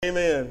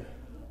Amen.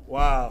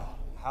 Wow.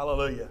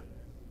 Hallelujah.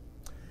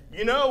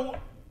 You know,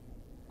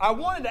 I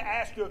wanted to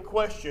ask you a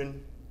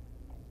question.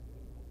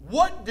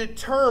 What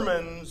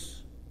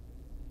determines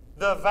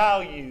the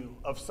value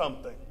of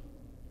something?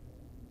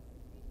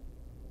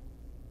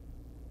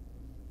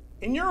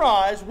 In your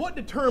eyes, what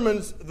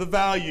determines the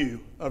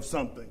value of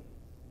something?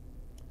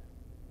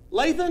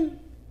 Lathan,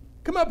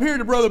 come up here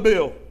to Brother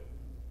Bill.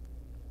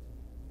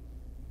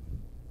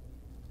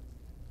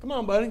 Come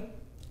on, buddy.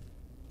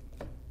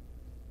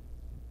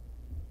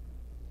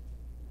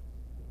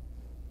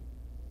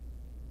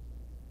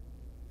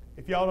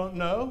 If y'all don't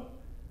know,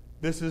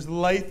 this is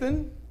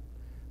Lathan.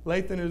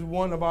 Lathan is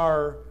one of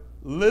our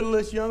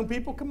littlest young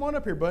people. Come on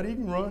up here, buddy. You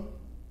can run.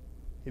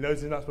 He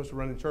knows he's not supposed to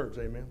run in church.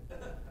 Amen.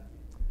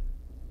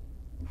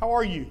 How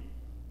are you?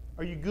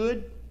 Are you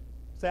good?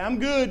 Say, I'm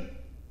good.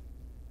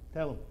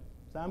 Tell him.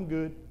 Say, I'm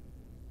good.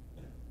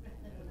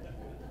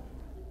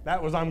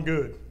 That was I'm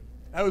good.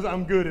 That was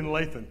I'm good in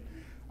Lathan.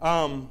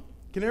 Can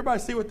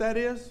everybody see what that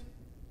is?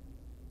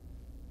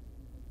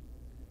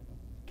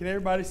 Can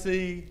everybody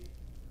see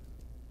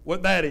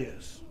what that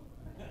is?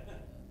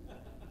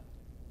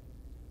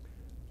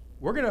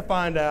 We're going to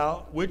find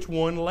out which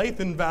one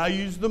Lathan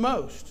values the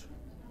most.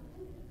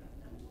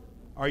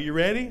 Are you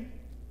ready?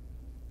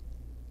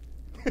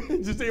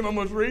 Did you see him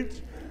almost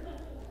reach?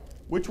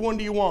 Which one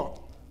do you want?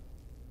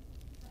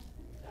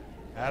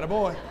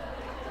 Attaboy.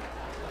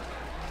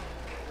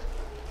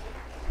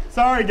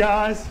 Sorry,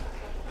 guys.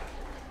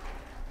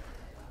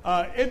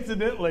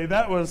 Incidentally,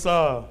 that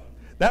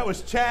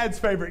was Chad's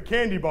favorite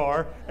candy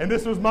bar, and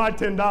this was my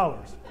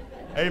 $10.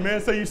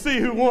 Amen. So you see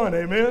who won.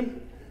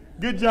 Amen.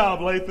 Good job,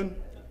 Lathan.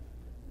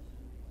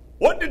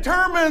 What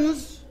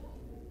determines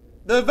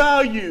the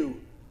value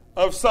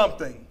of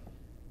something?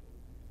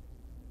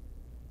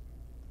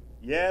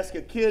 You ask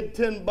a kid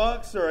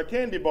 $10 or a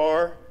candy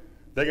bar,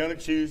 they're going to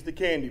choose the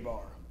candy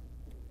bar.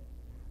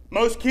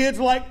 Most kids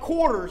like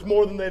quarters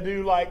more than they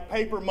do like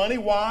paper money.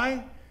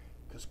 Why?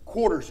 Because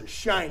quarters are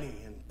shiny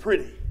and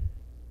pretty.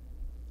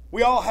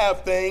 We all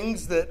have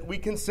things that we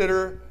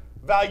consider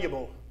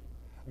valuable.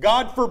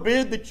 God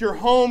forbid that your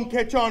home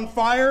catch on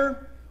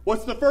fire.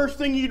 What's the first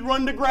thing you'd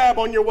run to grab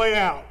on your way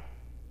out?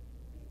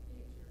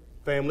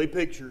 Family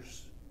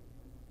pictures.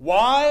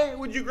 Why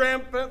would you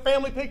grab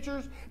family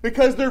pictures?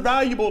 Because they're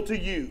valuable to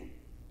you.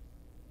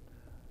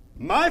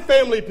 My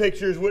family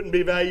pictures wouldn't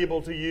be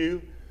valuable to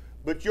you,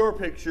 but your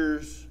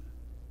pictures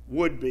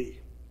would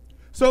be.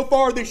 So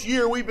far this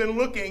year, we've been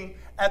looking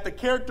at the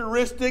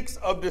characteristics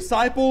of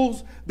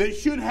disciples that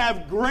should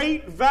have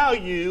great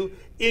value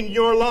in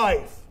your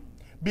life.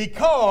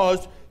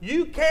 Because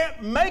you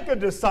can't make a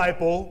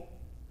disciple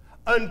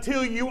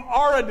until you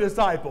are a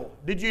disciple.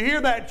 Did you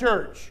hear that,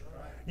 church?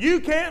 You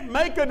can't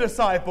make a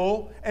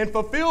disciple and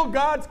fulfill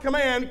God's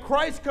command,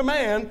 Christ's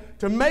command,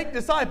 to make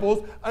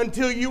disciples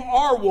until you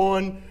are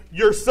one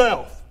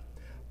yourself.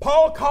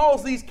 Paul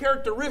calls these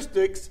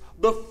characteristics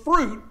the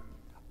fruit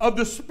of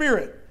the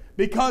Spirit,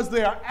 because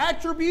they are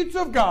attributes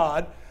of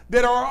God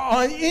that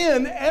are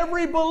in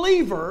every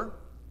believer,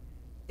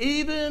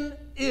 even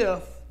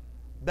if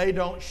they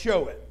don't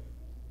show it.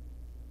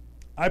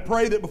 I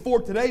pray that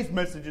before today's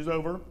message is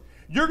over,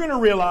 you're going to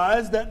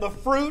realize that the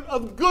fruit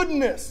of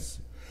goodness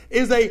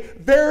is a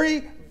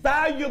very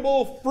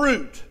valuable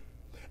fruit,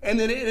 and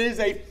that it is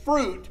a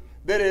fruit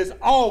that is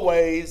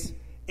always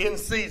in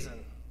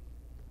season.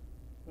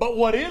 But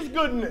what is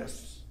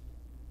goodness?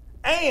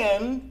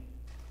 And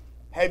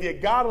have you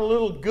got a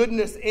little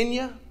goodness in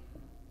you?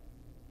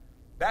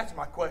 That's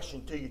my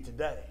question to you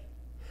today.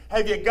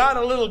 Have you got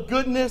a little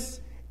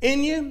goodness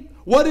in you?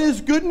 What is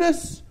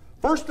goodness?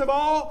 First of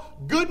all,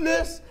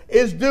 goodness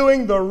is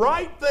doing the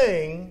right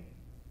thing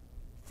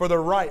for the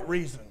right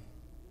reason.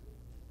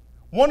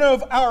 One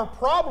of our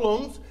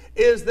problems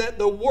is that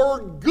the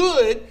word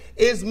good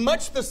is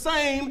much the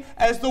same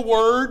as the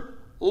word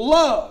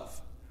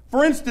love.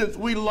 For instance,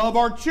 we love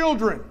our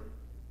children,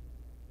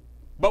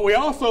 but we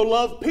also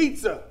love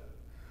pizza.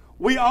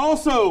 We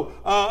also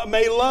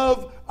may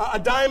love a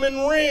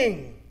diamond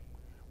ring.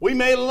 We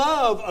may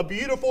love a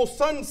beautiful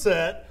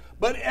sunset,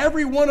 but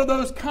every one of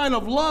those kind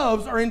of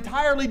loves are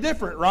entirely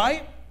different,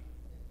 right?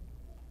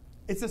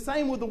 It's the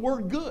same with the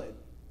word good.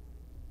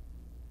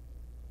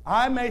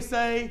 I may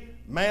say,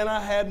 man, I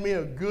had me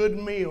a good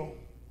meal.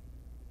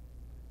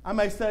 I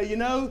may say, you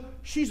know,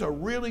 she's a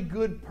really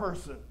good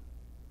person.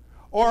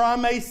 Or I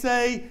may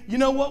say, you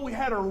know what, we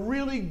had a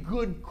really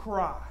good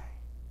cry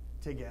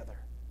together.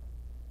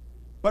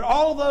 But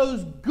all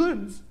those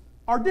goods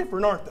are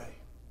different, aren't they?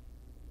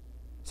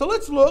 So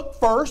let's look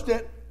first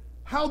at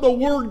how the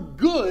word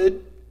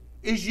good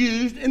is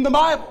used in the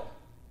Bible.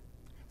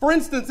 For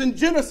instance, in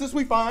Genesis,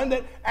 we find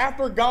that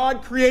after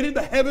God created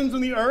the heavens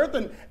and the earth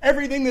and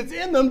everything that's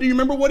in them, do you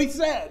remember what he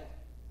said?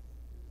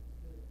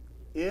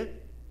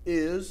 It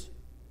is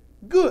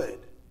good.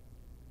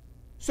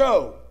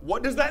 So,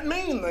 what does that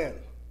mean then?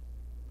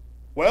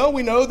 Well,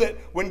 we know that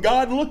when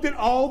God looked at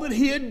all that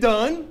he had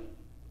done,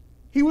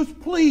 he was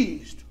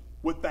pleased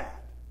with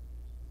that.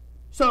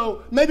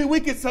 So maybe we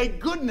could say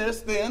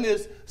goodness then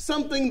is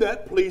something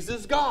that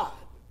pleases God.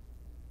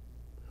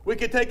 We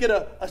could take it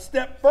a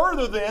step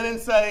further then and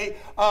say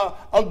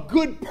a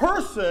good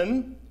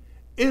person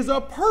is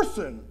a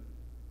person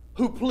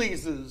who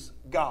pleases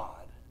God.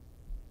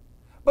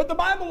 But the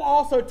Bible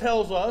also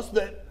tells us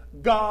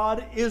that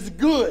God is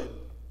good.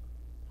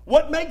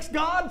 What makes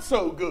God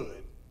so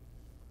good?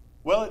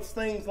 Well, it's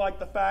things like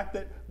the fact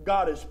that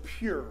God is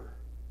pure,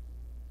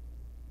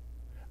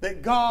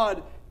 that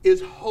God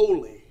is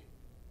holy.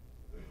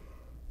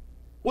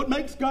 What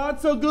makes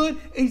God so good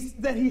is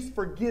that He's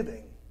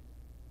forgiving,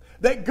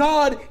 that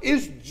God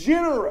is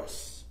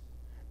generous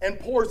and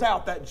pours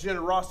out that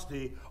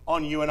generosity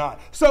on you and I.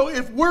 So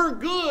if we're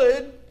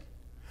good,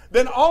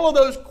 then all of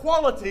those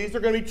qualities are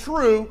going to be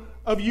true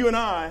of you and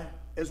I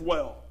as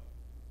well.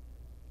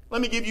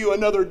 Let me give you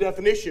another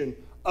definition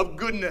of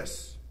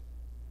goodness.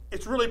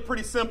 It's really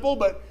pretty simple,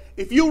 but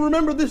if you'll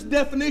remember this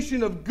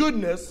definition of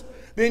goodness,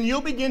 then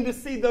you'll begin to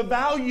see the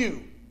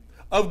value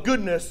of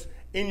goodness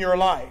in your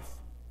life.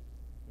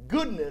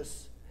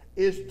 Goodness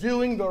is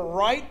doing the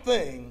right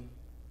thing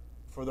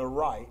for the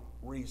right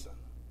reason.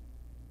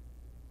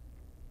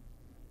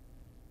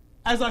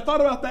 As I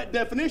thought about that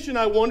definition,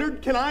 I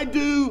wondered, can I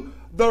do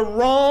the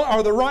wrong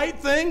or the right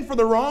thing for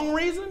the wrong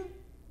reason?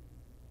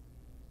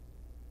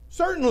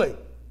 Certainly.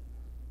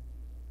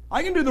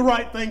 I can do the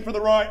right thing for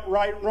the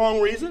wrong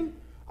reason.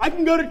 I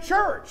can go to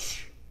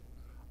church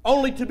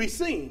only to be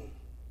seen.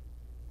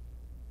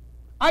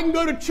 I can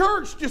go to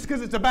church just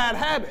because it's a bad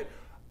habit.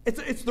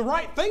 It's the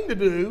right thing to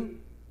do,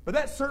 but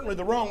that's certainly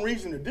the wrong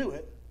reason to do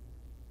it.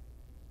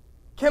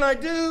 Can I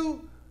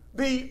do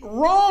the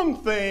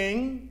wrong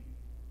thing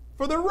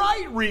for the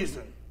right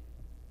reason?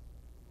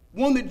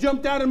 One that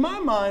jumped out in my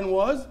mind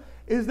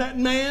is that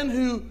man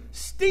who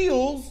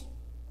steals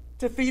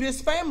to feed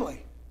his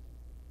family.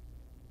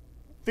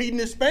 Feeding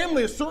his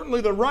family is certainly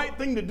the right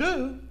thing to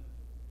do,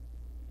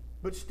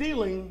 but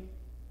stealing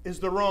is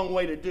the wrong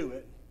way to do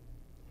it.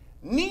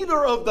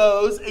 Neither of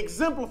those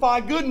exemplify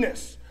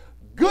goodness.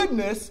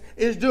 Goodness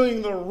is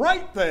doing the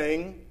right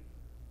thing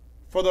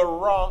for the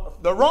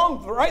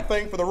right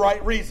thing for the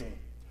right reason.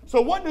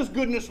 So what does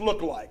goodness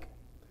look like?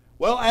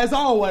 Well, as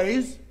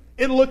always,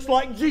 it looks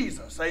like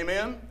Jesus.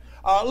 Amen.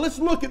 Let's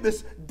look at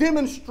this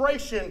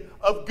demonstration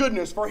of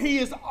goodness, for He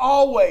is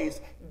always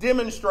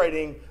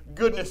demonstrating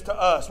goodness to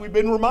us. We've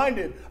been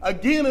reminded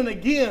again and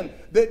again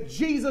that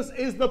Jesus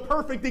is the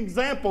perfect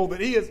example,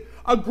 that He is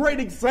a great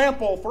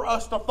example for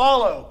us to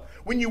follow.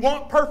 When you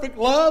want perfect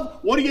love,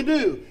 what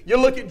do? You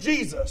look at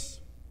Jesus.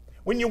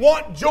 When you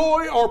want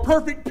joy or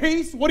perfect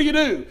peace, what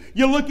do?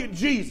 You look at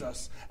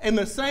Jesus. And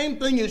the same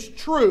thing is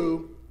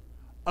true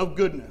of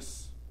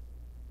goodness.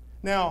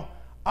 Now,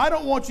 I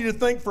don't want you to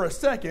think for a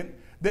second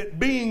that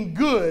being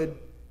good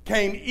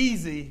came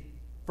easy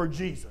for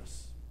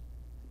Jesus,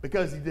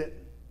 because He didn't.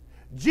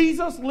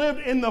 Jesus lived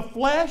in the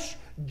flesh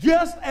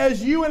just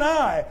as you and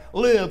I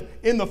live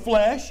in the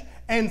flesh,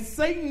 and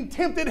Satan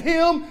tempted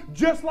Him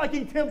just like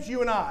he tempts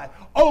you and I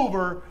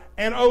over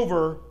and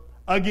over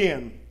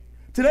again.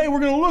 Today we're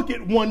going to look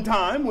at one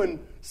time when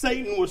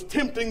Satan was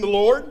tempting the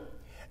Lord.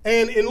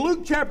 And in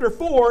Luke chapter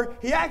 4,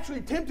 he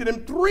actually tempted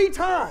Him 3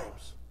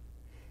 times.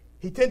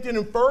 He tempted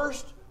Him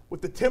first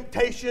with the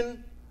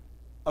temptation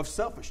of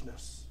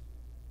selfishness.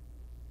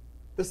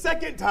 The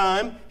second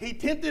time, He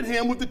tempted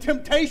Him with the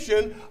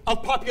temptation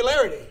of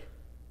popularity.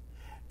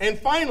 And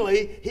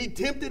finally, He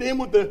tempted Him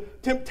with the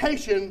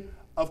temptation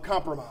of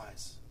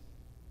compromise.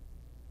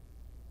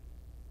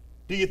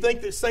 Do you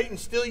think that Satan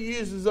still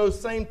uses those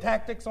same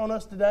tactics on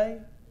us today?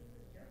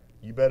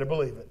 You better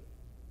believe it.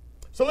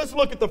 So let's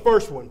look at the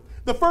first one.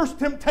 The first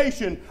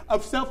temptation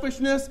of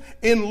selfishness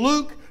in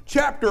Luke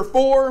chapter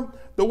 4,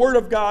 the Word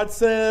of God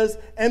says,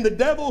 "And the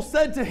devil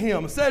said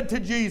to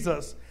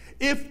Jesus,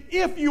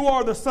 if you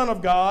are the Son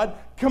of God,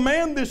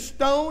 command this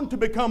stone to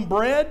become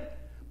bread."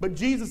 But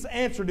Jesus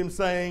answered him,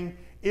 saying,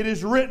 "It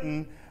is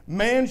written,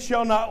 man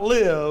shall not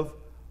live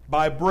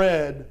by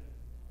bread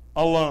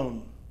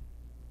alone."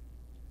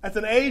 That's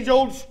an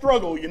age-old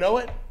struggle, you know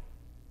it?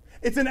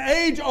 It's an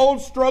age-old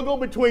struggle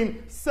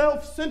between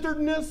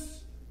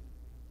self-centeredness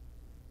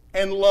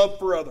and love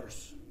for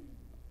others.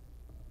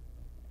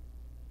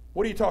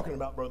 What are you talking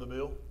about, Brother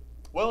Bill?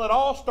 Well, it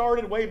all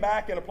started way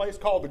back in a place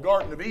called the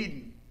Garden of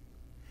Eden.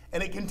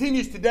 And it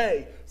continues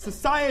today.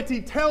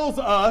 Society tells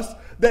us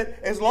that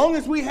as long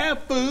as we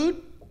have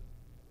food,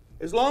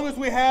 as long as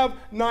we have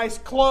nice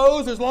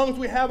clothes, as long as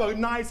we have a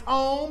nice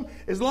home,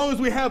 as long as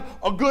we have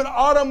a good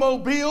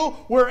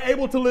automobile, we're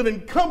able to live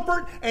in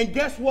comfort. And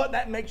guess what?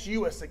 That makes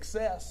you a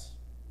success.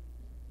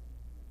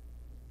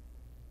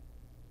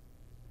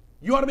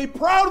 You ought to be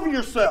proud of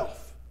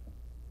yourself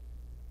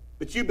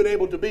that you've been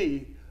able to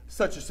be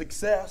such a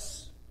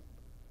success.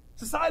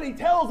 Society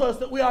tells us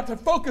that we ought to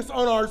focus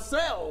on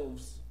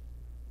ourselves.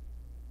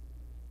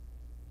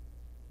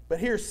 But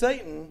here's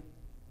Satan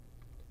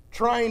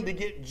trying to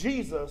get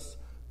Jesus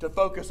to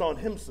focus on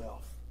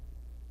himself.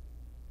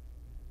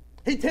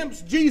 He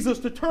tempts Jesus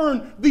to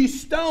turn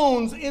these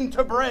stones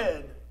into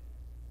bread.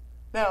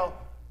 Now,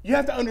 you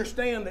have to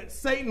understand that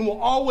Satan will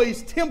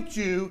always tempt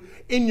you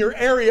in your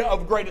area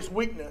of greatest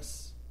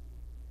weakness.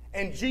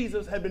 And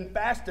Jesus had been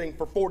fasting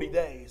for 40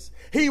 days.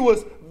 He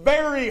was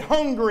very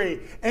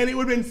hungry, and it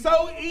would have been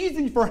so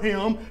easy for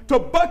him to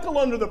buckle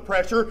under the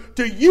pressure,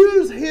 to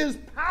use his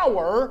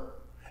power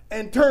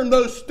and turn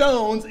those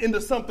stones into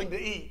something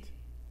to eat.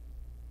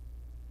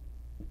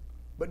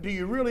 But do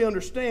you really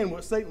understand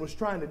what Satan was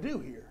trying to do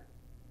here?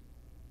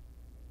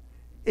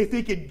 If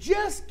he could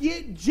just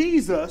get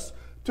Jesus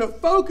to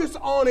focus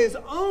on his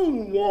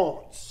own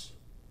wants,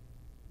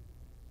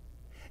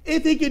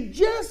 if he could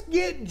just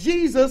get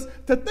Jesus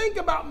to think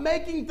about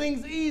making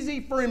things easy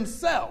for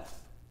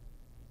himself,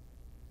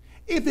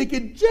 if he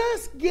could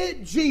just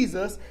get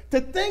Jesus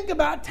to think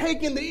about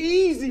taking the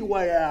easy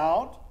way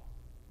out,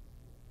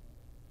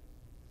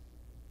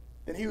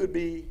 then he would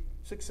be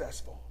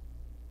successful.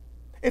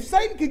 If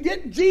Satan could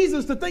get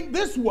Jesus to think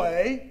this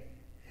way,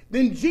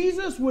 then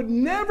Jesus would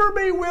never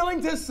be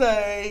willing to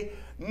say,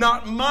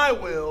 "Not my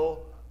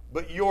will,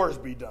 but yours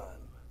be done."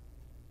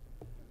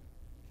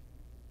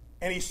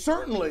 And he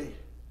certainly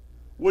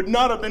would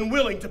not have been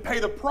willing to pay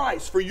the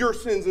price for your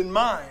sins and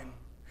mine.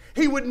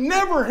 He would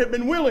never have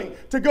been willing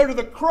to go to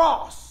the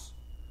cross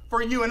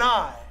for you and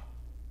I.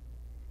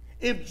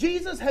 If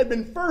Jesus had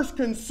been first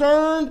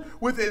concerned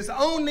with his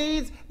own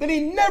needs, then he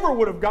never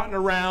would have gotten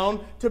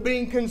around to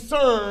being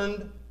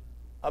concerned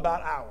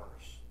about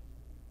ours.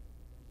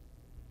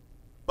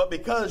 But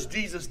because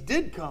Jesus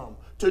did come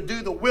to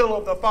do the will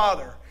of the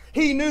Father,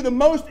 he knew the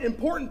most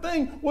important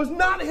thing was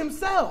not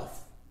himself.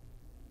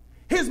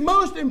 His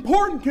most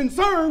important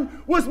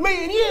concern was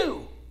me and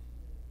you.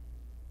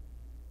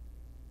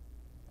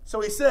 So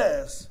he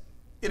says,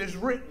 "It is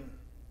written,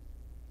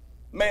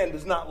 man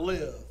does not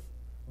live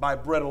by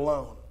bread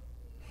alone."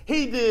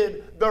 He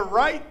did the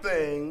right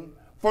thing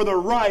for the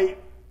right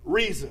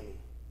reason.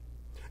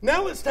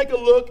 Now let's take a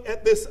look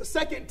at this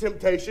second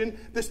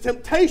temptation, this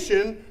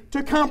temptation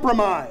to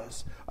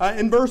compromise.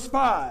 In verse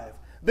 5.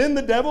 Then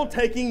the devil,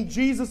 taking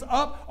Jesus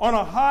up on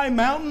a high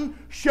mountain,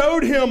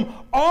 showed him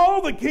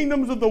all the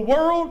kingdoms of the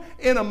world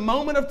in a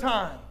moment of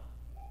time.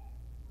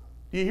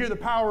 Do you hear the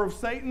power of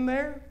Satan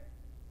there?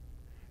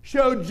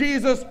 Showed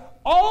Jesus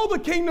all the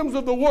kingdoms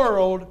of the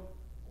world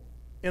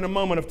in a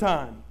moment of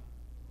time.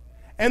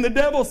 And the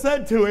devil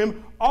said to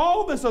him,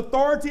 "All this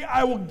authority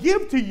I will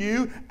give to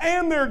you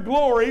and their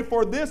glory,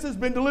 for this has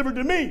been delivered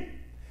to me,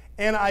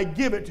 and I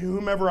give it to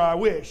whomever I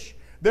wish.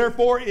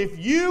 Therefore, if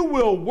you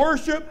will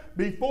worship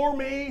before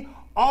me,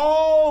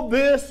 all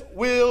this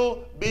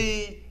will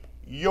be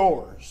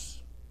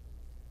yours."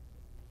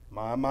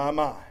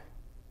 My.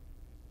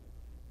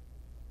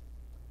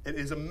 It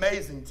is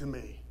amazing to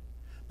me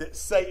that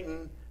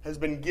Satan has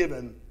been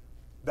given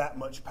that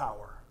much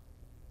power.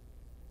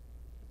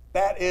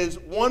 That is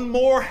one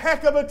more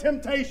heck of a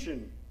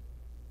temptation.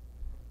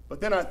 But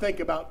then I think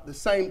about the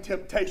same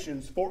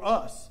temptations for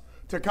us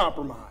to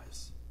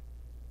compromise.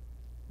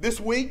 This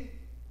week,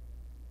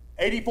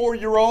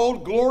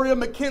 84-year-old Gloria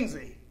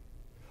McKenzie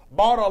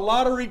bought a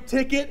lottery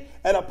ticket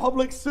at a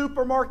public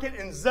supermarket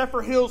in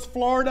Zephyr Hills,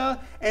 Florida,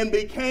 and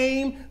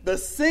became the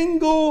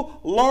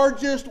single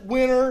largest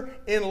winner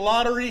in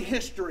lottery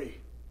history.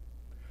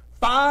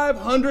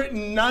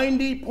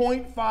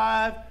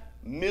 $590.5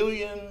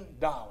 million.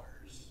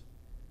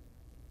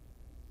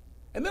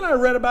 And then I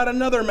read about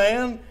another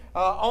man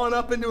on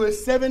up into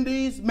his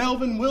 70s,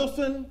 Melvin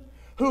Wilson,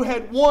 who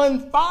had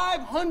won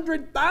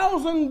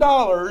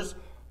 $500,000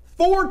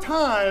 4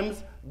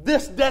 times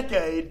this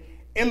decade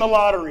in the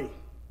lottery.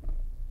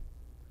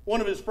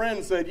 One of his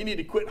friends said, "You need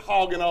to quit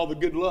hogging all the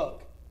good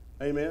luck."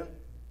 Amen.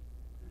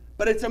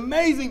 But it's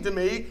amazing to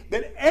me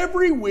that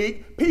every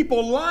week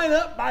people line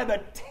up by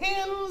the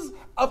tens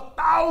of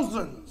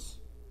thousands.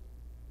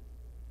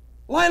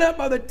 Line up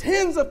by the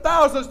tens of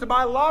thousands to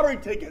buy lottery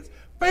tickets,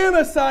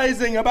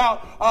 fantasizing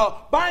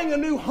about buying a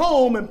new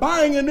home and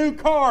buying a new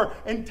car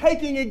and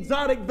taking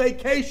exotic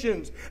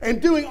vacations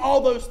and doing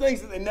all those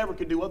things that they never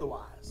could do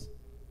otherwise.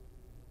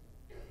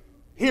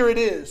 Here it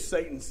is,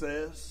 Satan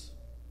says.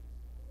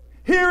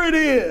 Here it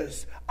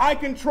is. I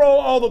control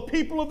all the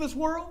people of this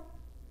world.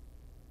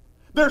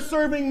 They're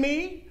serving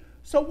me.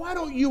 So why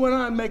don't you and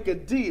I make a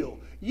deal?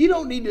 You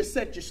don't need to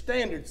set your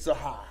standards so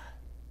high.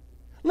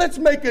 Let's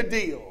make a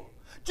deal.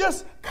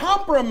 Just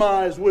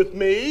compromise with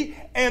me,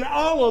 and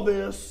all of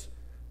this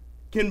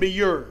can be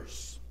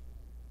yours.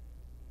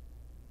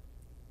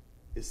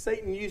 Is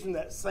Satan using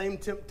that same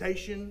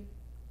temptation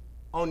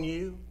on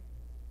you?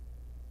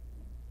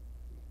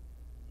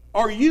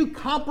 Are you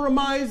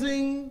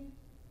compromising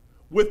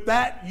with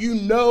that you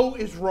know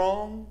is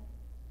wrong?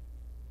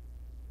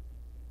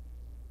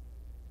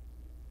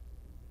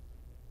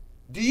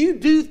 Do you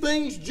do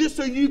things just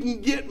so you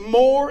can get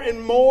more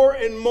and more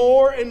and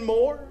more and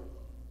more?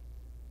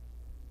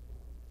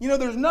 You know,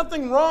 there's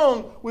nothing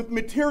wrong with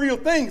material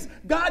things.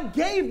 God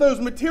gave those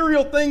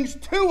material things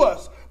to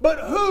us. But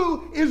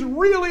who is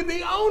really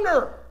the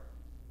owner?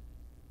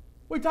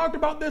 We talked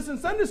about this in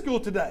Sunday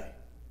school today.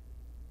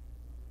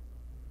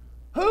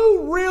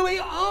 Who really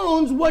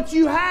owns what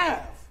you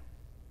have?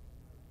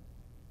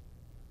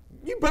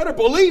 You better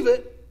believe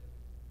it.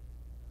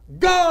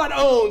 God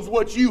owns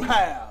what you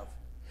have.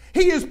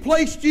 He has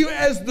placed you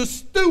as the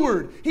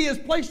steward. He has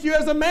placed you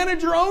as a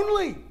manager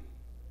only.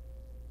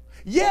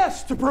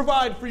 Yes, to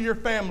provide for your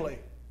family.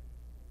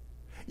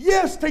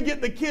 Yes, to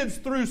get the kids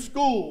through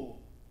school.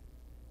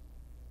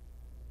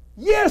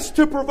 Yes,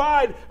 to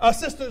provide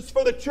assistance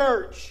for the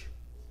church.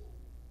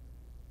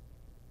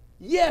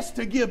 Yes,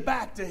 to give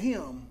back to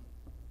Him.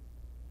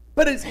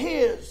 But it's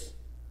His.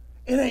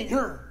 It ain't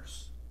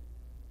yours.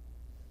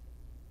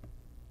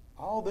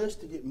 All this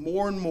to get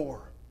more and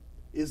more.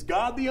 Is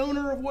God the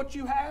owner of what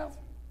you have?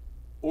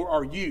 Or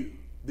are you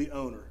the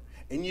owner?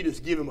 And you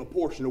just give Him a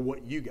portion of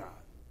what you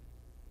got.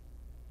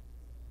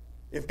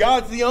 If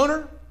God's the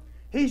owner,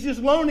 He's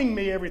just loaning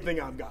me everything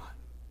I've got.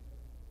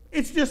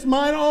 It's just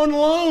mine on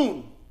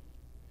loan.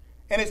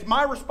 And it's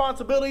my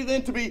responsibility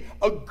then to be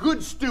a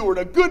good steward,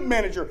 a good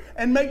manager,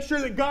 and make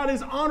sure that God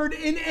is honored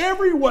in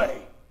every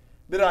way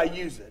that I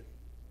use it.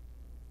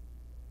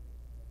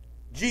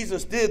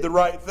 Jesus did the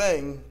right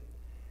thing,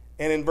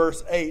 and in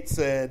verse 8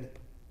 said,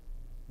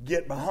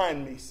 "Get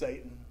behind me,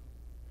 Satan,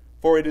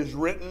 for it is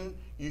written,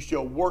 you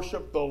shall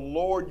worship the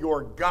Lord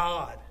your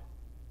God,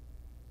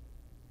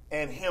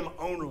 and Him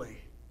only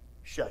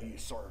shall you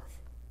serve."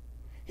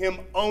 Him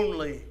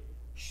only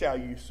shall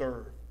you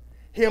serve.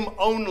 Him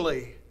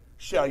only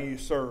shall you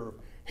serve.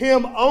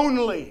 Him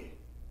only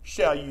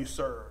shall you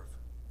serve.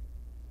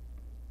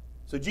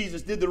 So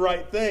Jesus did the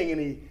right thing, and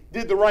He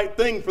did the right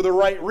thing for the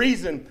right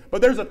reason.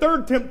 But there's a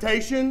third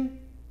temptation.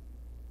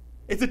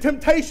 It's a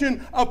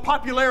temptation of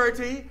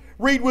popularity.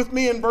 Read with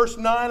me in verse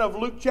 9 of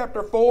Luke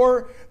chapter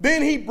 4.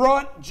 Then He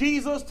brought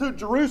Jesus to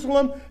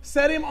Jerusalem,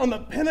 set Him on the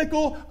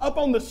pinnacle, up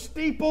on the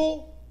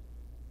steeple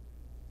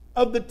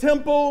of the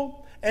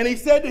temple, and He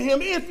said to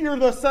Him, "If you're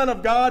the Son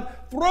of God,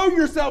 throw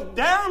yourself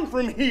down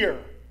from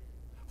here.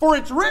 For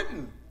it's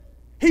written,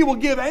 He will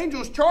give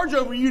angels charge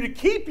over you to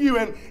keep you,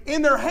 and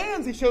in their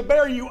hands He shall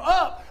bear you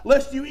up,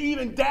 lest you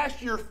even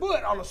dash your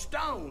foot on a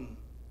stone."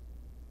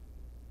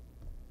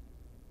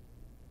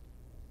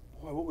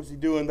 Boy, what was He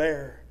doing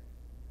there?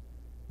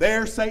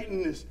 There,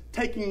 Satan is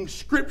taking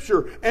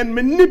Scripture and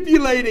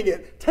manipulating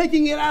it,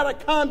 taking it out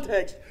of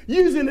context,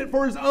 using it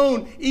for his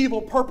own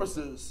evil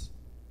purposes.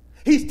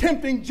 He's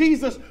tempting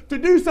Jesus to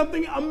do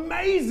something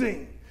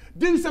amazing.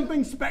 Do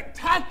something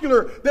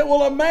spectacular that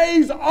will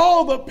amaze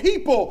all the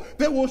people,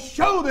 that will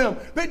show them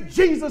that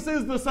Jesus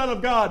is the Son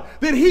of God,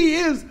 that He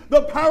is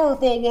the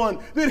powerful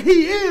one, that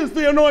He is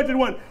the anointed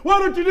one. Why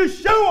don't you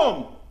just show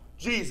them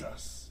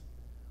Jesus?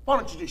 Why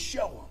don't you just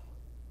show them?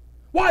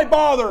 Why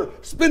bother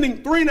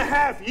spending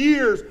 3.5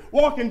 years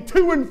walking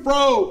to and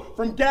fro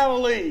from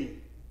Galilee?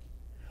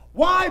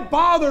 Why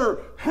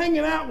bother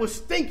hanging out with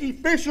stinky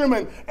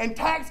fishermen and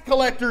tax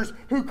collectors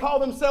who call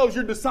themselves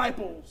your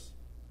disciples?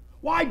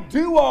 Why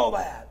do all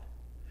that?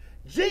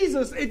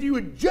 Jesus, if you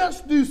would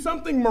just do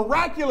something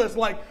miraculous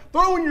like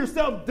throwing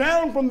yourself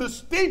down from the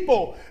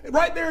steeple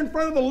right there in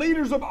front of the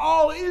leaders of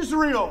all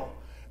Israel,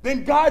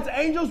 then God's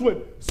angels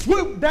would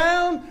swoop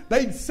down,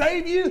 they'd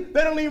save you,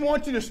 they don't even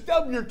want you to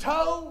stub your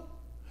toe.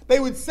 They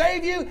would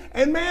save you,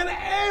 and man,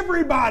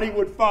 everybody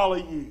would follow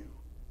you.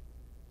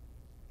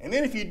 And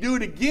then if you do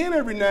it again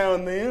every now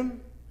and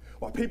then,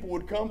 well, people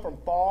would come from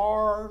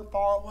far and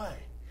far away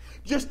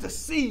just to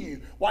see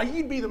you. Why,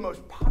 you'd be the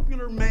most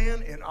popular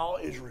man in all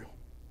Israel.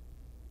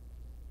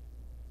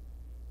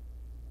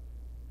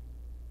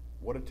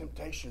 What a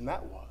temptation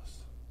that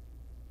was.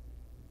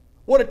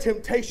 What a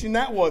temptation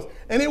that was.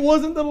 And it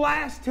wasn't the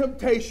last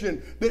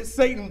temptation that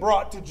Satan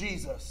brought to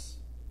Jesus.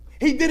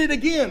 He did it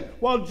again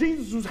while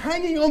Jesus was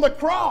hanging on the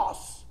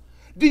cross.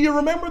 Do you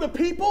remember the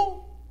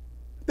people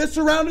that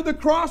surrounded the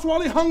cross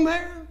while He hung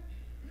there?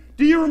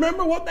 Do you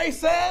remember what they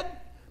said?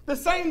 The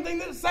same thing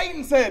that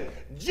Satan said.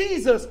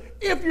 Jesus,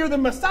 if you're the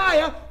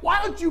Messiah,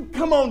 why don't you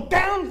come on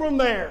down from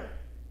there?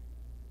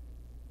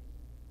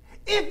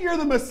 If you're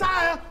the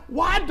Messiah,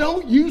 why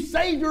don't you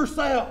save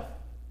yourself?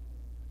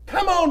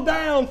 Come on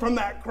down from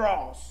that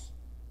cross.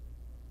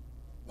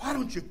 Why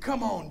don't you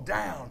come on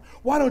down?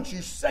 Why don't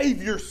you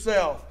save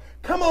yourself?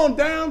 Come on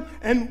down,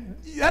 and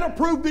that'll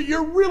prove that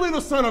you're really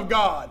the Son of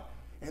God.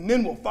 And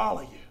then we'll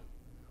follow you.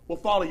 We'll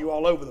follow you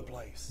all over the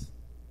place.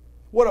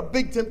 What a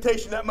big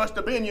temptation that must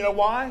have been. You know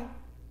why?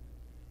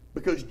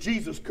 Because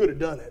Jesus could have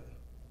done it.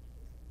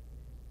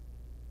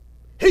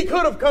 He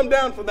could have come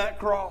down from that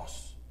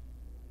cross.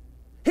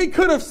 He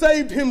could have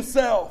saved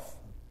Himself.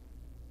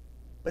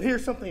 But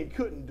here's something He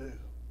couldn't do.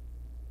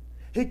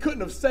 He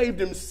couldn't have saved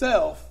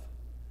Himself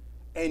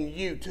and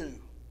you too.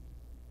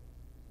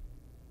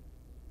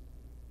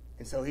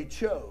 And so He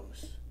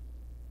chose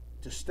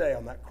to stay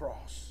on that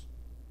cross.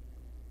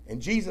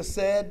 And Jesus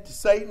said to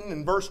Satan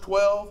in verse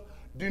 12,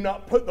 "Do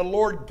not put the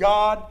Lord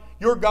God,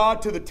 your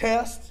God, to the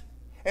test."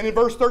 And in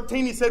verse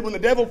 13 He said, when the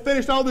devil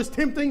finished all this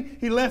tempting,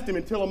 He left him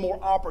until a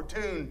more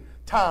opportune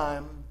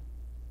time.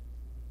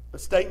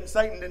 But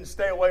Satan didn't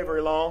stay away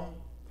very long.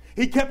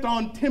 He kept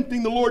on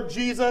tempting the Lord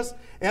Jesus.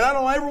 And I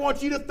don't ever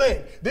want you to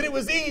think that it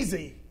was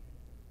easy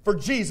for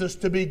Jesus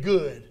to be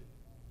good,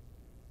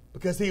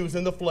 because He was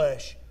in the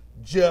flesh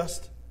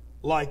just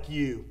like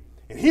you.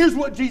 And here's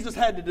what Jesus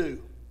had to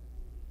do.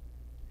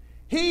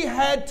 He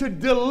had to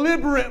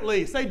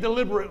deliberately, say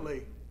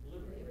deliberately.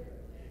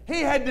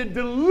 He had to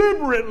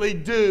deliberately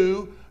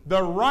do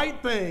the right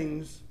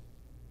things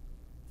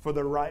for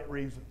the right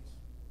reasons.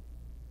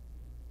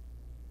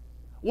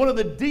 One of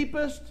the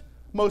deepest,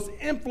 most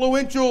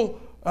influential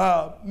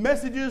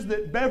messages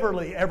that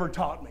Beverly ever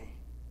taught me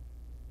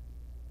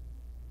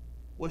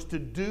was to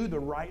do the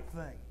right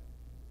thing.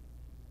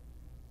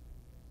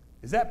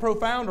 Is that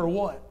profound or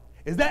what?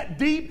 Is that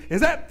deep? Is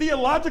that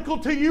theological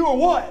to you or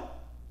what?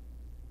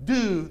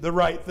 Do the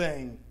right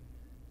thing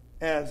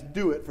as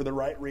do it for the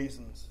right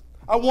reasons.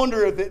 I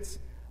wonder if it's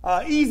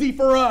easy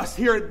for us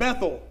here at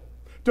Bethel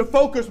to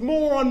focus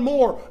more on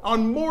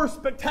more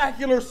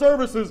spectacular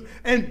services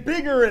and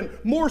bigger and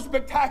more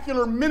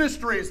spectacular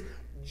ministries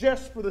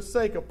just for the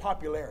sake of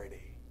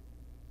popularity.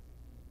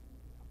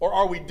 Or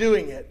are we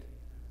doing it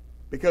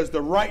because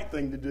the right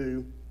thing to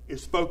do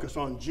is focus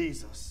on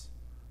Jesus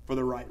for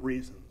the right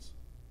reasons?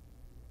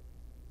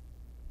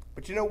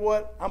 But you know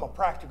what? I'm a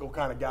practical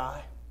kind of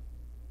guy.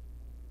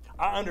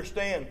 I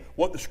understand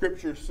what the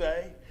Scriptures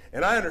say,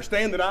 and I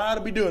understand that I ought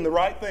to be doing the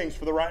right things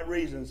for the right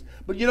reasons.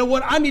 But you know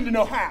what? I need to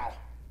know how.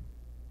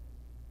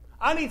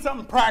 I need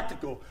something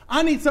practical.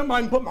 I need something I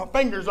can put my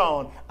fingers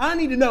on. I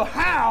need to know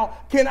how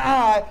can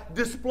I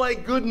display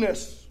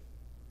goodness?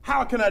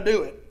 How can I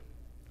do it?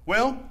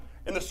 Well,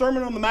 in the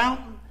Sermon on the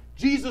Mount,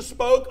 Jesus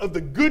spoke of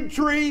the good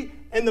tree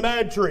and the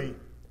bad tree.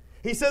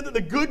 He said that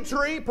the good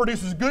tree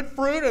produces good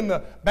fruit and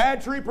the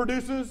bad tree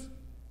produces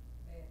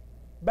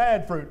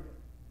bad fruit.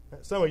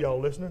 Some of y'all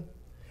listening.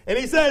 And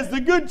he says the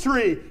good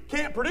tree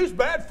can't produce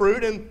bad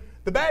fruit and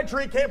the bad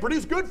tree can't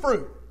produce good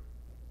fruit.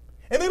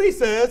 And then he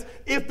says,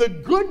 if the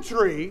good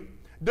tree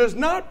does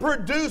not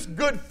produce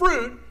good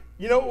fruit,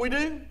 you know what we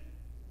do?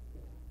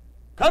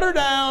 Cut her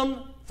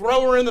down,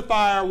 throw her in the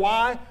fire.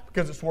 Why?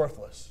 Because it's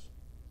worthless.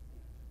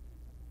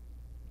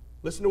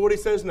 Listen to what he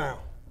says now.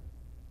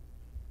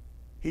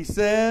 He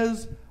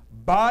says,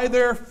 by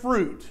their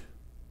fruit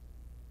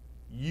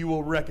you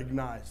will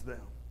recognize them.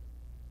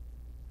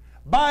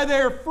 By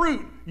their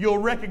fruit you'll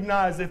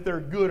recognize if they're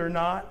good or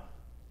not.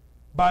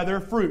 By their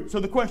fruit. So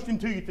the question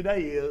to you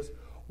today is,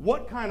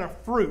 what kind of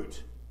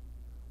fruit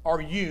are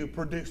you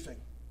producing?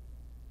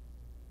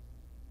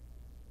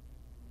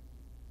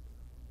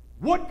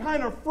 What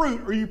kind of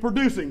fruit are you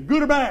producing,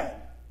 good or bad?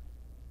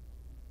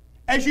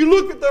 As you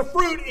look at the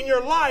fruit in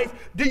your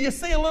life, do you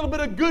see a little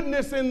bit of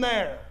goodness in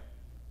there?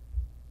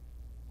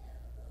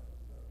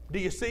 Do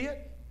you see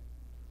it?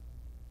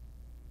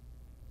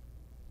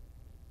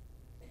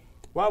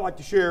 Well, I'd like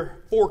to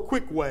share 4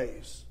 quick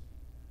ways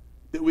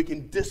that we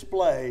can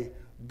display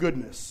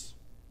goodness.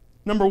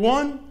 Number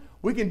 1,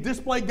 we can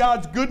display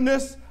God's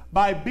goodness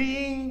by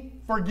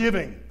being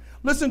forgiving.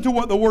 Listen to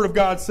what the Word of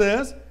God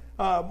says.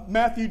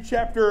 Matthew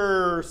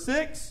chapter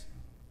 6,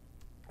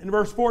 in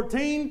verse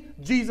 14,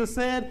 Jesus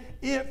said,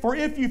 for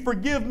if you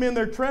forgive men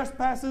their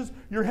trespasses,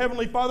 your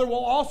heavenly Father will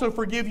also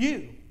forgive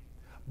you.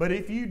 But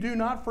if you do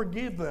not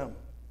forgive them,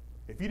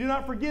 if you do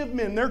not forgive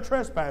men their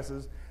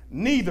trespasses,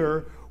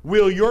 neither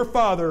will your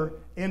Father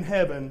in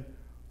heaven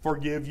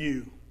forgive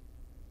you.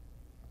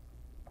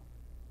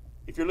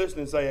 If you're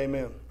listening, say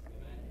amen. Amen.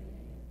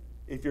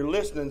 If you're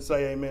listening,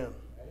 say amen.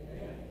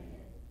 Amen.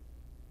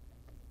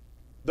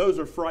 Those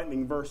are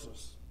frightening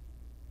verses.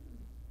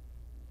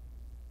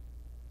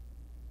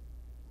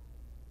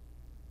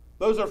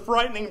 Those are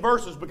frightening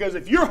verses because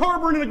if you're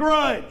harboring a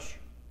grudge,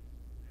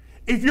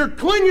 if you're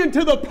clinging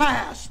to the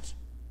past,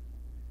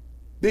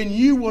 then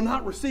you will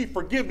not receive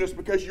forgiveness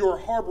because you're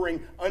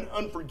harboring an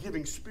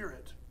unforgiving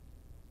spirit.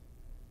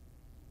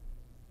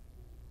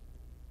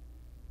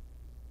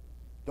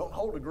 Don't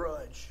hold a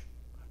grudge.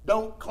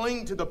 Don't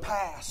cling to the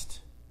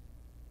past.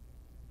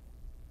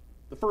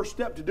 The first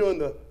step to doing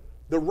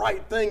the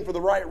right thing for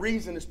the right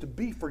reason is to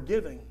be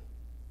forgiving.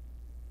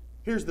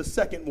 Here's the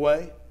second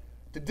way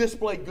to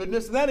display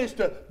goodness, and that is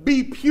to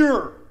be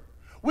pure.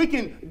 We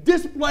can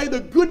display the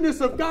goodness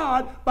of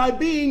God by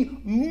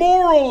being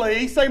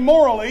morally, say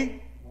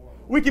morally,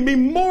 we can be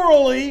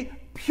morally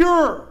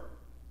pure.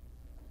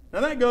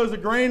 Now that goes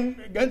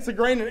against the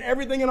grain in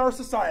everything in our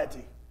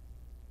society.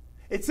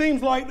 It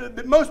seems like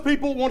that most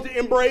people want to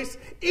embrace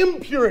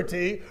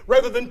impurity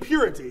rather than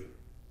purity.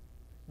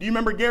 Do you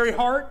remember Gary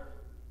Hart?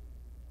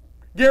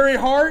 Gary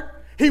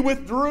Hart, he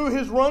withdrew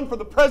his run for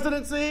the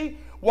presidency.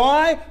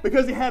 Why?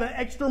 Because he had an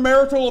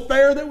extramarital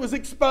affair that was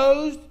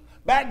exposed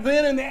back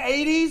then in the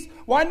 80s.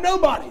 Why?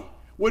 Nobody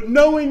would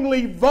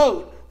knowingly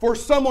vote for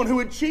someone who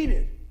had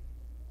cheated.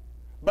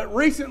 But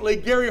recently,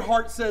 Gary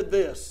Hart said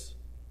this.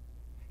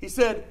 He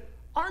said,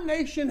 our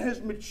nation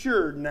has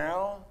matured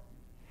now,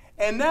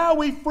 and now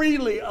we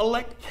freely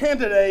elect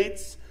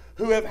candidates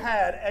who have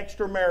had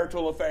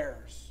extramarital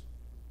affairs.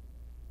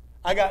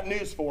 I got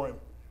news for him.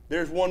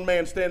 There's one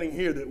man standing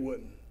here that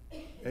wouldn't.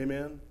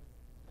 Amen.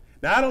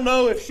 Now, I don't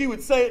know if she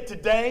would say it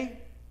today,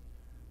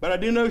 but I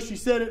do know she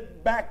said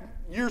it back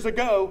years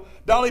ago.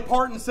 Dolly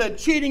Parton said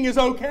cheating is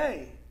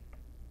okay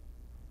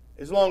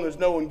as long as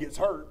no one gets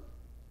hurt.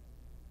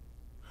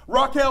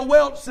 Raquel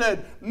Welch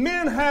said,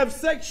 men have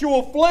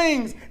sexual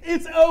flings.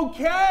 It's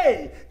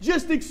okay.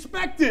 Just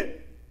expect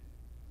it.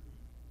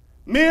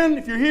 Men,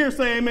 if you're here,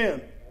 say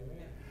amen.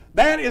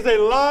 That is a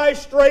lie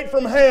straight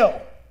from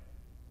hell.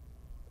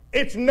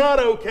 It's not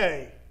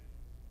okay.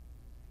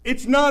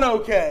 It's not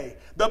okay.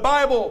 The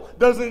Bible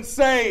doesn't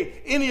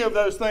say any of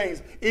those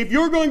things. If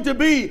you're going to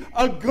be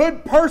a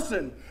good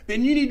person,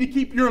 then you need to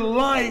keep your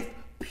life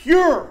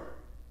pure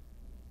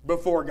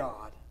before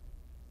God.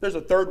 There's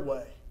a third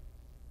way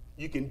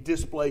you can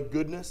display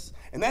goodness,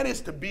 and that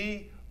is to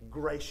be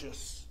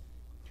gracious.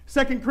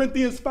 2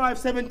 Corinthians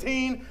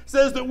 5:17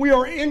 says that we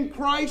are in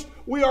Christ.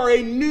 We are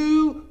a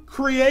new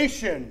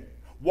creation.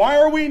 Why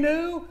are we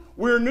new?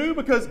 We're new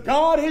because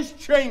God has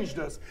changed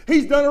us.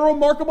 He's done a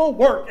remarkable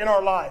work in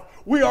our life.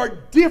 We are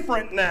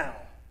different now.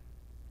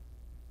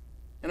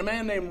 And a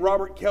man named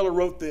Robert Keller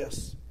wrote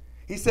this.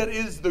 He said, it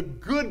is the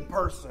good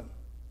person,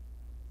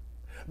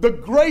 the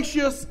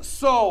gracious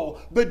soul,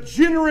 the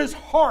generous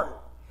heart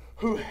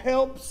who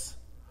helps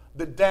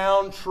the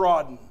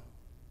downtrodden.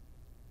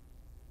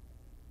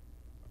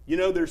 You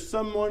know, there's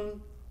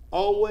someone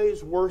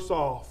always worse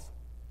off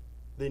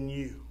than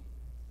you.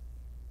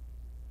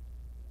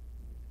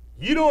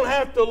 You don't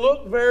have to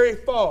look very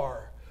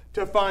far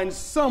to find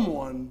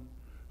someone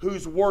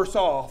who's worse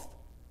off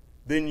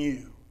than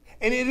you.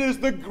 And it is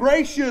the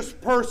gracious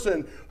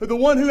person, the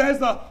one who has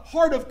the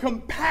heart of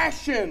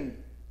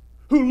compassion,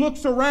 who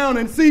looks around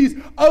and sees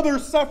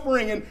others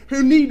suffering and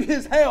who need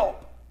his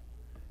help.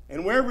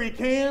 And wherever he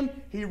can,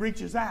 he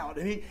reaches out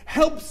and he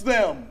helps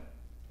them.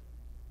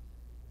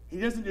 He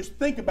doesn't just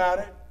think about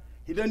it.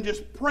 He doesn't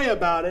just pray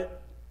about it.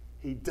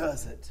 He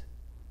does it.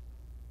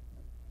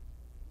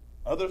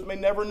 Others may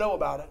never know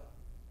about it.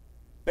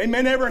 They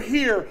may never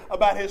hear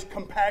about his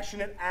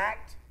compassionate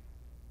act.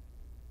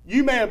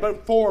 You may have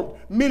performed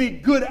many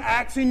good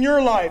acts in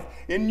your life.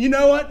 And you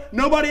know what?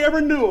 Nobody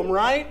ever knew them,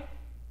 right?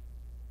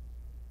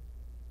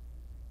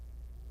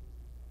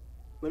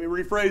 Let me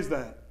rephrase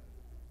that.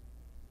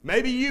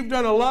 Maybe you've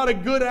done a lot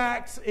of good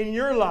acts in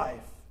your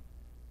life,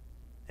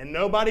 and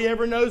nobody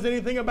ever knows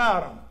anything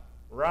about them,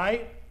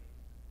 right?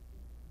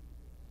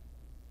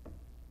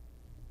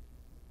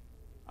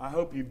 I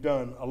hope you've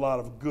done a lot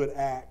of good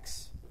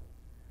acts.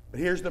 But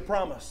here's the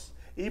promise.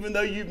 Even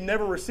though you've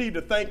never received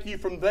a thank you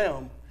from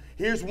them,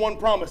 here's one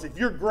promise. If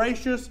you're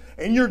gracious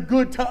and you're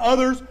good to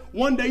others,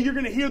 one day you're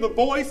going to hear the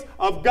voice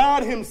of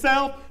God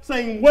himself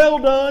saying, well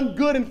done,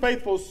 good and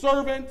faithful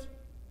servant.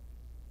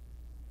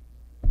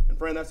 And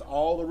friend, that's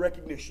all the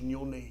recognition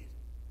you'll need.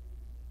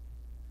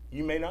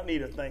 You may not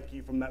need a thank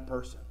you from that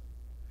person.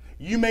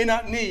 You may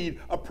not need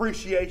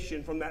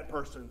appreciation from that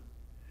person.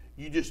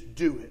 You just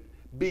do it.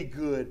 Be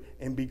good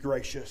and be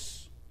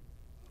gracious.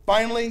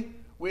 Finally,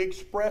 we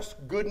express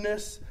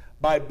goodness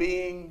by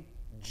being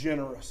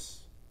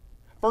generous.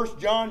 1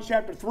 John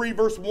chapter 3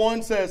 verse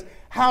 1 says,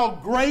 how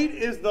great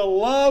is the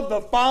love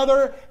the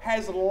Father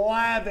has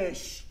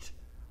lavished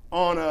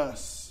on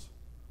us.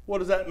 What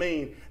does that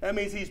mean? That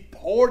means he's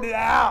poured it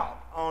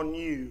out on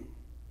you.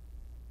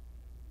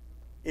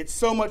 It's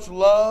so much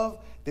love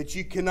that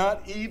you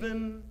cannot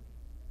even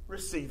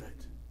receive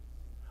it.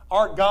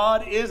 Our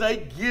God is a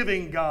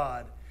giving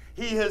God.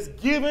 He has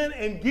given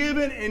and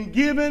given and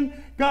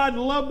given. God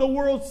loved the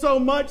world so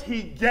much,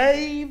 he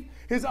gave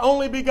his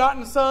only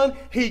begotten Son.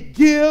 He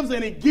gives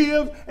and he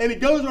gives and he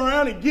goes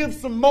around and gives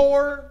some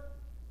more.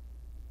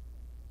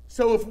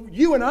 So if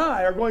you and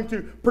I are going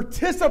to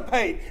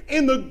participate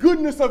in the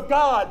goodness of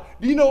God,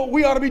 do you know what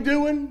we ought to be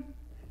doing?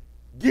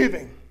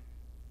 Giving.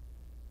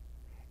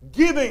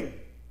 Giving.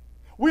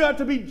 We ought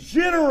to be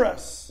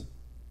generous.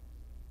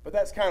 But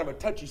that's kind of a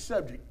touchy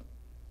subject.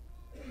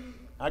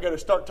 I got to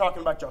start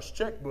talking about y'all's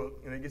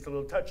checkbook, and it gets a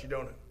little touchy,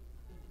 don't it?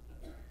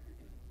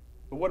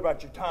 But what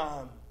about your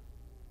time?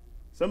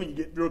 Some of you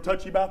get real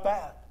touchy about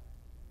that.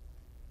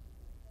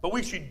 But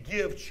we should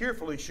give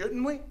cheerfully,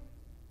 shouldn't we?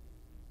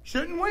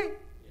 Shouldn't we?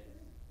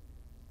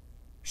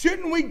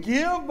 Shouldn't we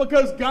give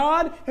because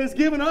God has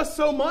given us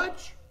so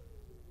much?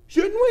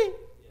 Shouldn't we?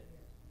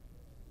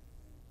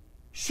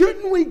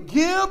 Shouldn't we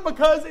give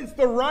because it's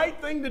the right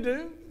thing to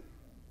do?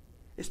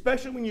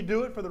 Especially when you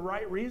do it for the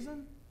right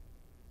reason?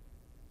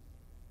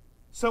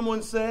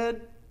 Someone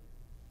said,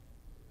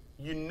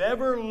 you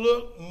never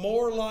look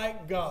more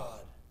like God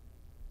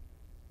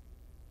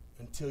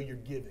until you're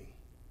giving.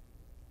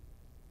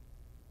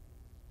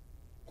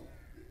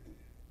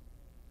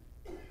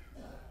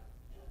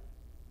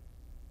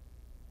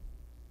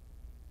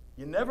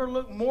 You never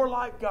look more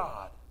like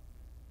God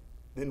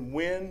than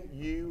when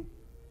you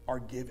are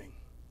giving.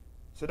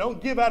 So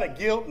don't give out of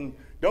guilt and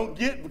don't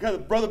give because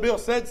Brother Bill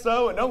said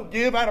so, and don't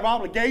give out of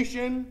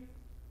obligation.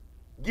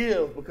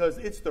 Give because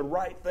it's the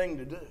right thing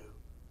to do.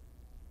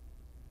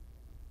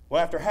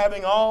 Well, after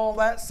having all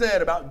that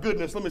said about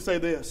goodness, let me say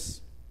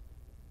this.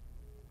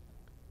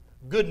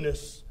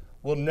 Goodness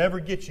will never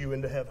get you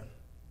into heaven.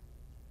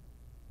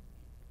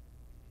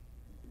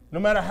 No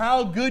matter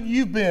how good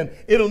you've been,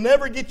 it'll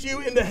never get you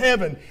into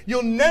heaven.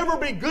 You'll never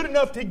be good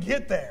enough to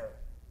get there.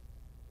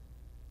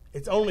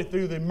 It's only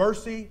through the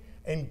mercy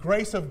and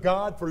grace of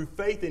God through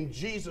faith in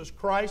Jesus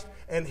Christ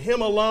and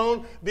Him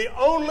alone, the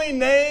only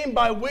name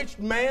by which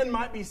man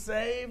might be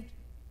saved.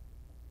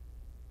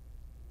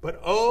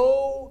 But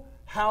oh,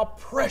 how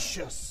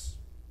precious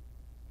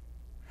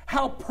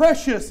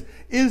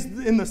is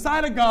in the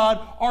sight of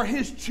God are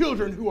His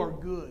children who are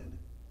good.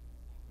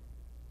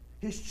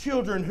 His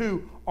children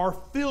who are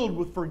filled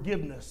with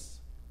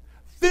forgiveness,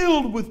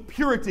 filled with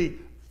purity,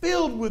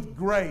 filled with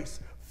grace,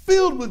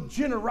 filled with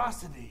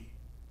generosity.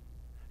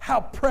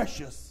 How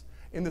precious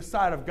in the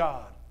sight of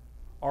God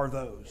are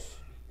those.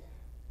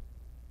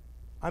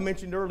 I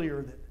mentioned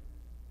earlier that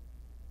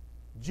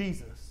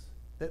Jesus,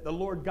 that the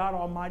Lord God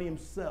Almighty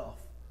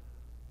Himself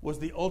was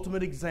the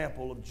ultimate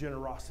example of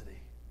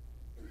generosity.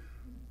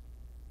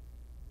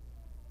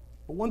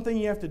 But one thing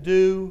you have to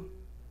do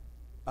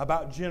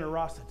about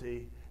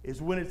generosity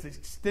is when it's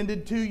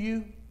extended to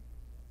you,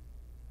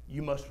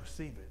 you must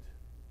receive it.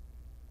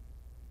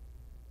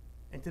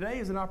 And today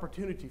is an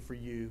opportunity for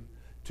you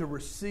to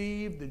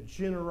receive the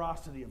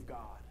generosity of God.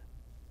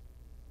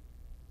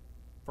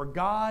 For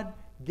God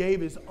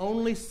gave His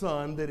only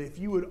Son that if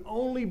you would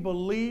only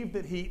believe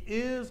that He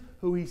is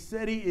who He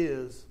said He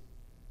is,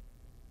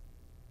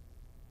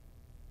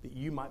 that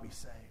you might be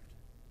saved.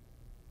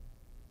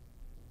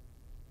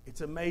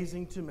 It's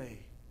amazing to me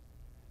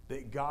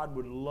that God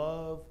would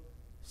love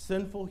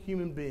sinful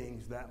human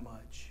beings that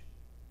much.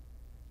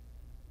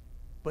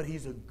 But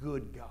He's a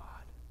good God.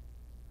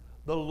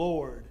 The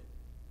Lord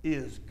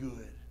is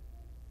good.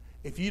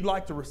 If you'd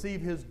like to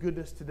receive His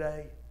goodness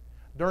today,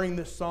 during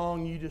this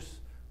song, you just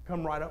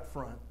come right up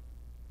front.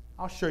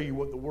 I'll show you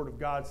what the Word of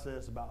God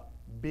says about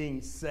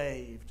being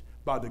saved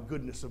by the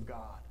goodness of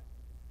God.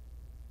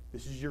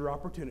 This is your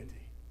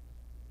opportunity.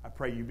 I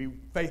pray you be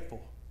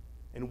faithful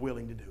and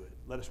willing to do it.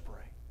 Let us pray.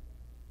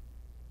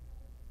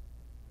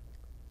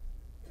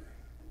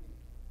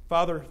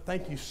 Father,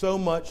 thank you so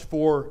much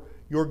for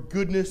your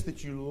goodness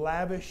that you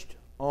lavished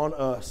on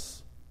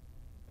us.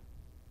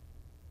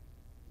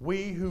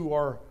 We who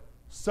are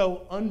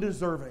so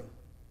undeserving,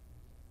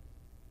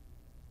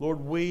 Lord,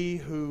 we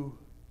who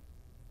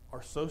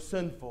are so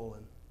sinful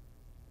and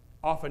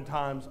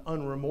oftentimes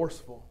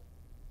unremorseful.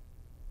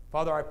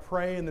 Father, I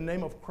pray in the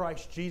name of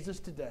Christ Jesus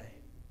today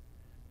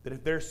that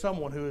if there's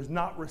someone who has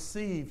not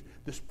received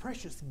this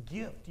precious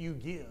gift you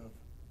give,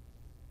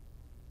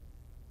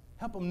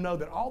 help them know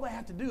that all they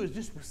have to do is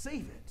just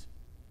receive it.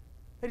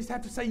 They just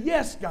have to say,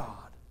 yes,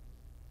 God,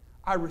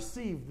 I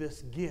receive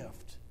this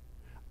gift.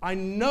 I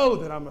know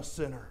that I'm a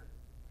sinner.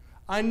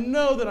 I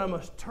know that I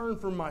must turn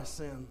from my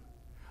sin.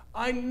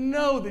 I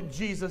know that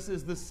Jesus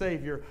is the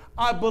Savior.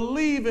 I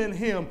believe in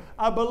Him.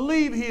 I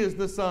believe He is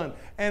the Son.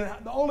 And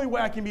the only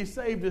way I can be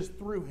saved is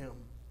through Him.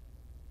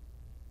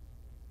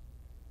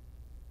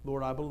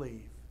 Lord, I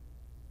believe.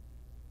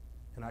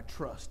 And I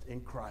trust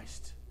in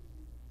Christ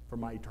for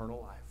my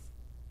eternal life.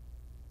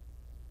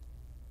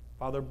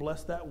 Father,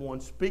 bless that one.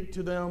 Speak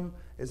to them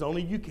as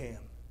only you can,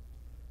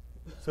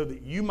 so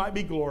that you might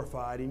be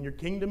glorified and your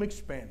kingdom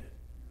expanded,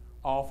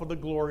 all for the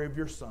glory of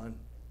your Son,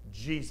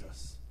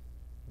 Jesus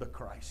the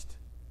Christ.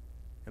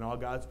 And all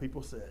God's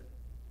people said,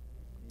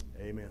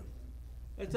 amen.